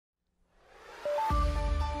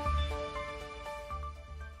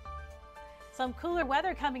Some cooler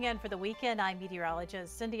weather coming in for the weekend. I'm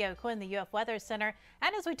meteorologist Cyndee in the UF Weather Center.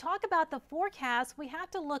 And as we talk about the forecast, we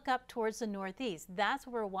have to look up towards the northeast. That's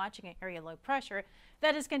where we're watching an area low pressure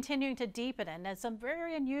that is continuing to deepen, and some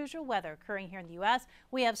very unusual weather occurring here in the U.S.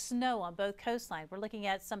 We have snow on both coastlines. We're looking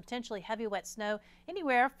at some potentially heavy wet snow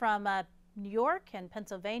anywhere from New York and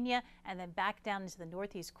Pennsylvania, and then back down into the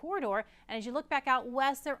northeast corridor. And as you look back out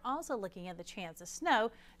west, they're also looking at the chance of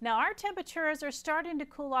snow. Now, our temperatures are starting to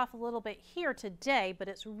cool off a little bit here today, but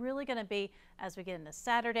it's really going to be as we get into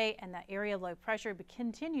Saturday and that area of low pressure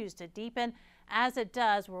continues to deepen. As it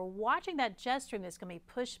does, we're watching that jet stream that's going to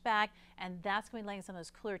be pushed back, and that's going to be letting some of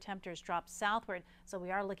those cooler temperatures drop southward. So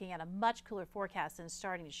we are looking at a much cooler forecast and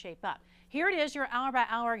starting to shape up. Here it is, your hour by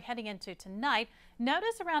hour heading into tonight.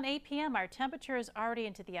 Notice around 8 p.m. our temperature is already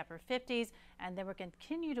into the upper 50s, and then we're going to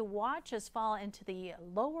continue to watch us fall into the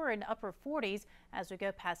lower and upper 40s as we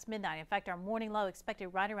go past midnight. In fact, our morning low expected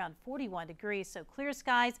right around 41 degrees, so clear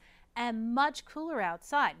skies and much cooler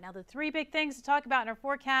outside. Now, the three big things to talk about in our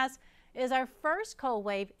forecast is our first cold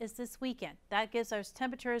wave is this weekend. That gives us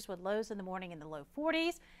temperatures with lows in the morning in the low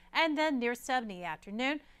 40s and then near 70 in the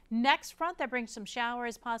afternoon. Next front that brings some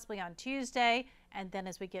showers possibly on Tuesday, and then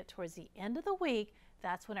as we get towards the end of the week,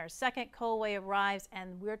 that's when our second cold wave arrives,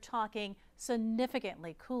 and we're talking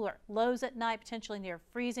significantly cooler. Lows at night potentially near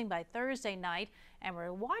freezing by Thursday night, and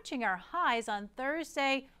we're watching our highs on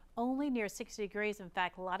Thursday only near 60 degrees. In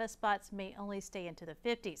fact, a lot of spots may only stay into the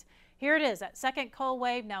 50s. Here it is, that second cold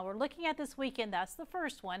wave. Now we're looking at this weekend. That's the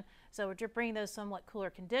first one. So we're bringing those somewhat cooler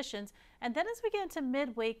conditions. And then as we get into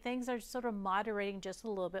midweek, things are sort of moderating just a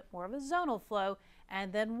little bit more of a zonal flow.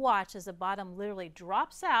 And then watch as the bottom literally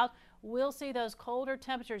drops out. We'll see those colder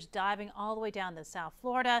temperatures diving all the way down to South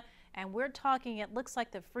Florida. And we're talking, it looks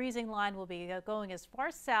like the freezing line will be going as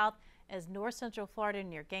far south as north central Florida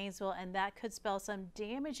near Gainesville, and that could spell some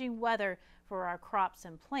damaging weather for our crops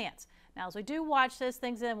and plants. Now, as we do watch this,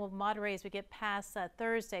 things then will moderate as we get past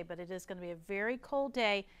Thursday, but it is going to be a very cold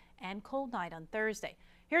day and cold night on Thursday.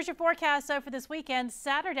 Here's your forecast for this weekend.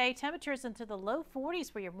 Saturday, temperatures into the low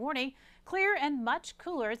 40s for your morning. Clear and much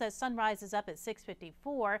cooler as sunrise is up at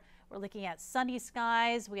 6:54. We're looking at sunny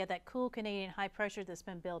skies. We have that cool Canadian high pressure that's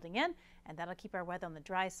been building in, and that'll keep our weather on the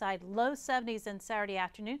dry side. Low 70s in Saturday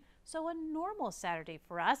afternoon, so a normal Saturday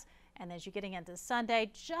for us. And as you're getting into Sunday,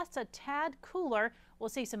 just a tad cooler. We'll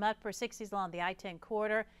see some upper 60s along the I-10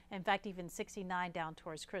 corridor. In fact, even 69 down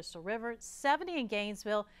towards Crystal River, 70 in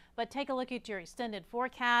Gainesville. But take a look at your extended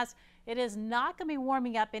forecast. It is not going to be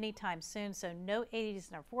warming up anytime soon, so no 80s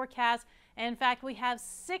in our forecast. And in fact, we have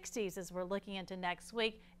 60s as we're looking into next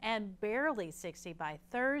week, and barely 60 by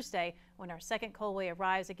Thursday when our second cold wave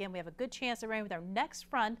arrives. Again, we have a good chance of rain with our next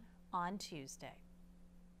front on Tuesday.